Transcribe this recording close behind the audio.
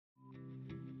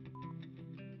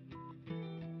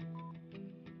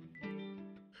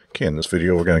Okay, in this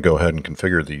video, we're going to go ahead and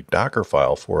configure the Docker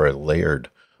file for a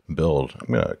layered build.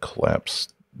 I'm going to collapse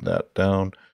that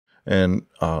down. And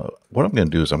what I'm going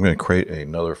to do is I'm going to create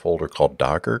another folder called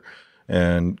Docker.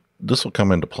 And this will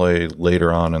come into play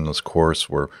later on in this course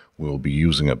where we'll be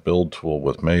using a build tool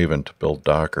with Maven to build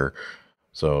Docker.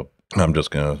 So I'm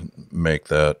just going to make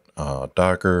that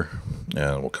Docker,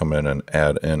 and we'll come in and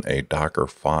add in a Docker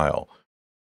file.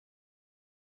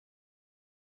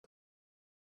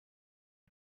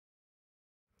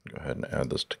 Go ahead and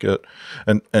add this to Git.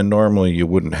 And normally you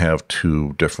wouldn't have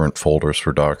two different folders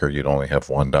for Docker. You'd only have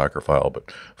one Docker file. But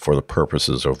for the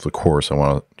purposes of the course, I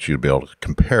want you to be able to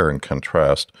compare and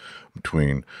contrast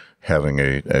between having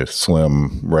a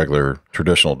slim, regular,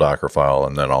 traditional Docker file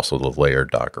and then also the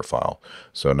layered Docker file.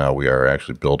 So now we are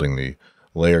actually building the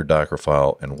layered Docker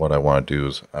file. And what I want to do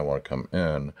is I want to come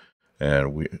in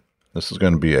and this is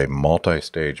going to be a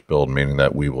multi-stage build, meaning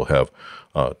that we will have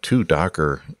two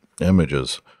Docker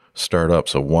images start up.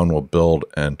 So one will build,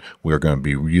 and we're going to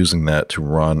be using that to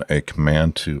run a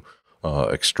command to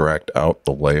extract out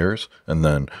the layers. And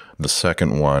then the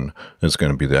second one is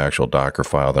going to be the actual Docker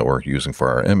file that we're using for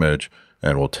our image.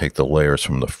 And we'll take the layers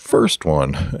from the first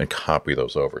one and copy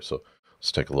those over. So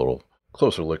let's take a little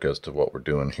closer look as to what we're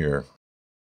doing here.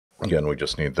 Again, we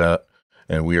just need that.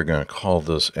 And we are going to call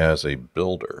this as a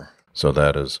builder. So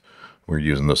that is, we're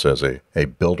using this as a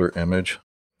builder image.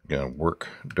 Again,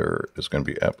 workdir is going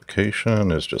to be application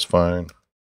is just fine.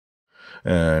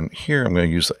 And here I'm going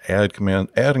to use the add command.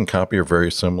 Add and copy are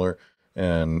very similar.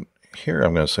 And here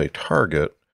I'm going to say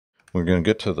target. We're going to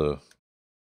get to the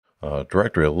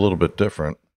directory a little bit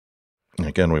different. And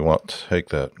again, we want to take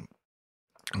that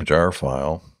jar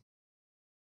file.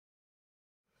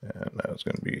 And that's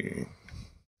going to be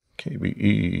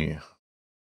KBE.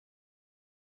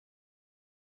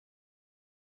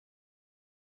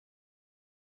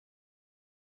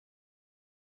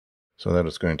 So that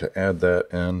is going to add that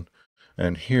in.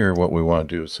 And here what we want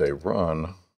to do is say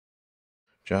run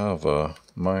java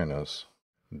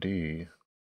 -d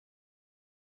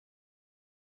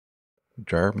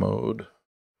jar mode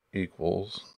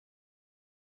equals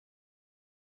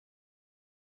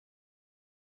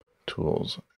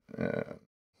tools. And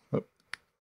I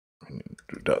need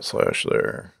to do /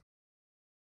 there.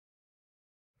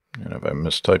 And if I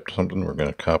mistyped something, we're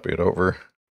going to copy it over.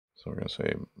 So we're going to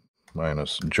say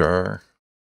 -jar.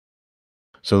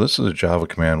 So this is a Java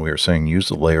command. We are saying use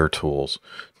the layer tools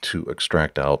to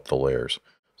extract out the layers.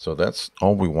 So that's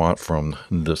all we want from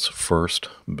this first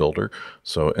builder.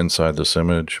 So inside this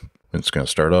image, it's going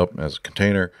to start up as a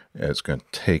container. It's going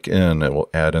to take in, it will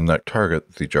add in that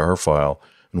target, the jar file,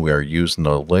 and we are using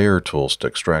the layer tools to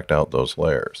extract out those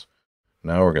layers.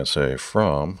 Now we're going to say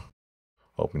from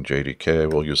OpenJDK,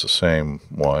 we'll use the same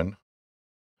one,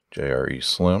 JRE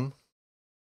Slim.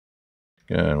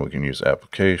 Again, we can use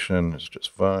application, it's just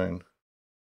fine.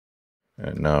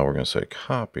 And now we're going to say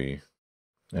copy.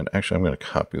 And actually, I'm going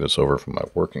to copy this over from my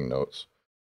working notes.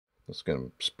 It's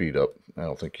going to speed up. I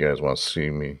don't think you guys want to see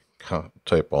me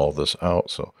type all this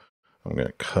out. So I'm going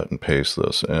to cut and paste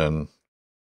this in.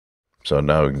 So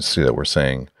now we can see that we're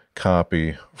saying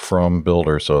copy from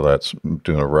builder. So that's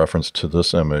doing a reference to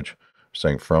this image. We're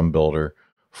saying from builder,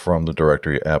 from the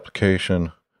directory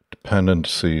application,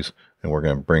 dependencies, and we're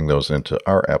going to bring those into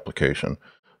our application.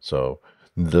 So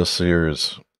this here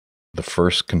is the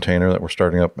first container that we're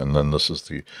starting up, and then this is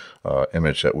the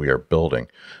image that we are building.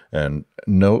 And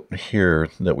note here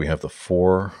that we have the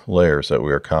 4 layers that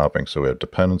we are copying. So we have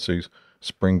dependencies,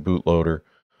 Spring Bootloader,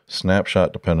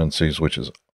 snapshot dependencies, which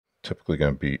is typically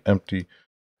going to be empty,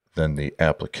 then the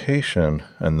application,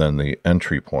 and then the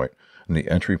entry point. And the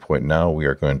entry point, now we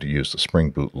are going to use the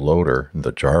Spring Boot Loader,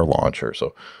 the jar launcher.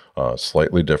 So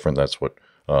slightly different. That's what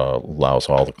allows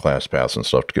all the class paths and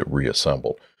stuff to get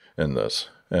reassembled in this.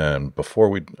 And before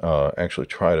we actually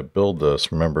try to build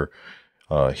this, remember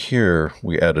here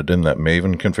we added in that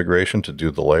Maven configuration to do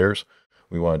the layers.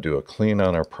 We want to do a clean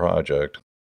on our project.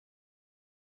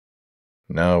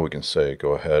 Now we can say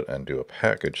go ahead and do a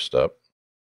package step.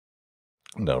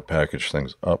 And that'll package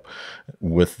things up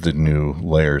with the new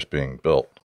layers being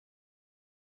built.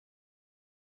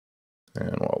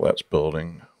 And while that's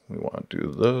building, we want to do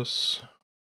this.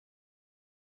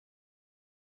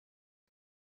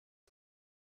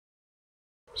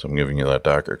 So I'm giving you that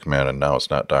Docker command, and now it's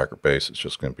not Docker base, it's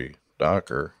just going to be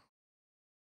Docker.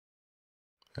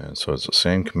 And so it's the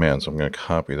same command, so I'm going to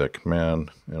copy that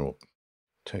command, and we'll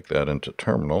take that into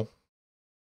terminal.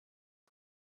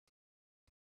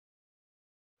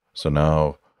 So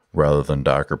now, rather than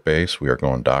Docker base, we are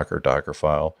going Docker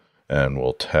file, and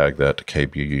we'll tag that to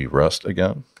KBE rest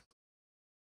again.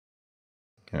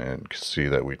 And you can see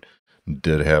that we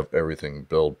did have everything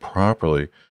build properly.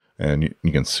 And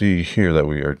you can see here that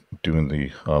we are doing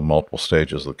the multiple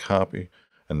stages of the copy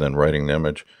and then writing the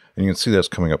image. And you can see that's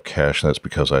coming up cache. That's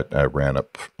because I ran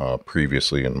it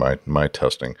previously in my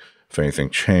testing. If anything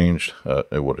changed,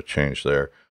 it would have changed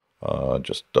there.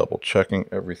 Just double checking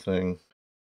everything.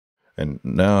 And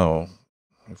now,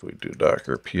 if we do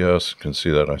Docker PS, you can see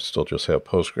that I still just have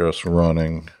Postgres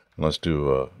running. And let's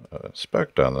do a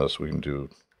inspect on this. We can do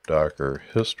Docker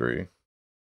history.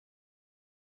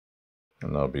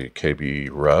 And that'll be KBE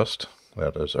rest.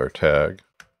 That is our tag.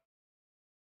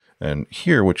 And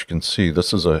here, what you can see,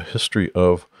 this is a history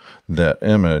of that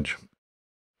image.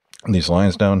 And these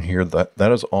lines down here,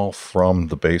 that is all from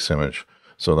the base image.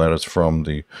 So that is from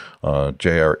the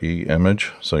JRE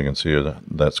image. So you can see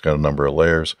that's got a number of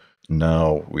layers.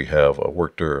 Now we have a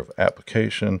worker of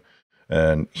application.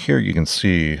 And here you can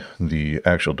see the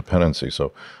actual dependency.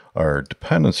 So our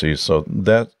dependencies, so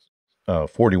that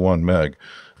 41 meg,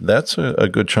 that's a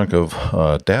good chunk of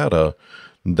data.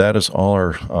 That is all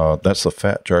our, that's the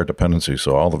fat jar dependency,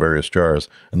 so all the various jars.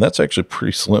 And that's actually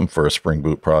pretty slim for a Spring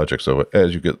Boot project. So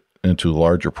as you get into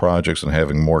larger projects and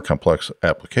having more complex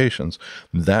applications,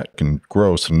 that can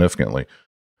grow significantly.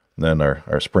 Then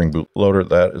our Spring Boot loader,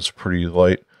 that is pretty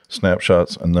light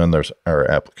snapshots. And then there's our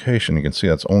application. You can see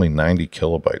that's only 90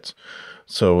 kilobytes.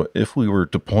 So if we were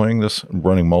deploying this,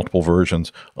 running multiple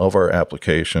versions of our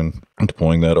application, and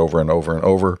deploying that over and over and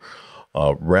over,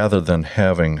 rather than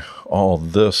having all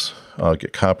this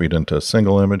get copied into a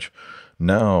single image,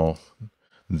 now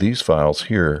these files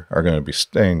here are going to be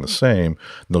staying the same.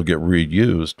 They'll get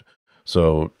reused.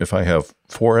 So if I have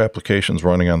 4 applications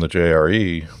running on the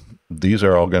JRE, these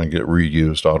are all going to get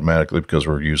reused automatically because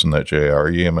we're using that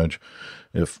JRE image.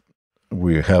 If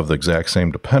we have the exact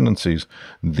same dependencies,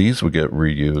 these would get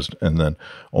reused, and then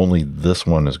only this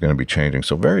one is going to be changing.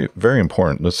 So very, very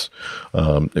important. This,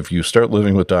 if you start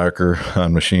living with Docker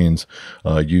on machines,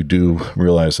 you do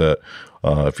realize that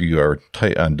if you are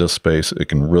tight on disk space, it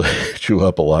can really chew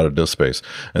up a lot of disk space.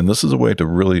 And this is a way to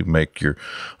really make your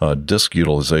disk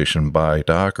utilization by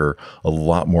Docker a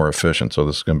lot more efficient. So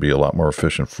this is going to be a lot more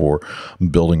efficient for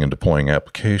building and deploying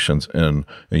applications in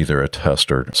either a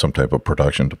test or some type of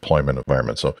production deployment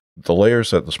environment. So the layers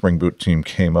that the Spring Boot team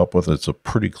came up with, it's a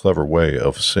pretty clever way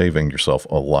of saving yourself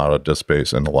a lot of disk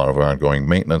space and a lot of ongoing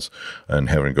maintenance and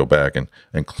having to go back and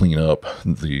clean up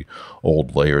the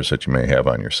old layers that you may have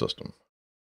on your system.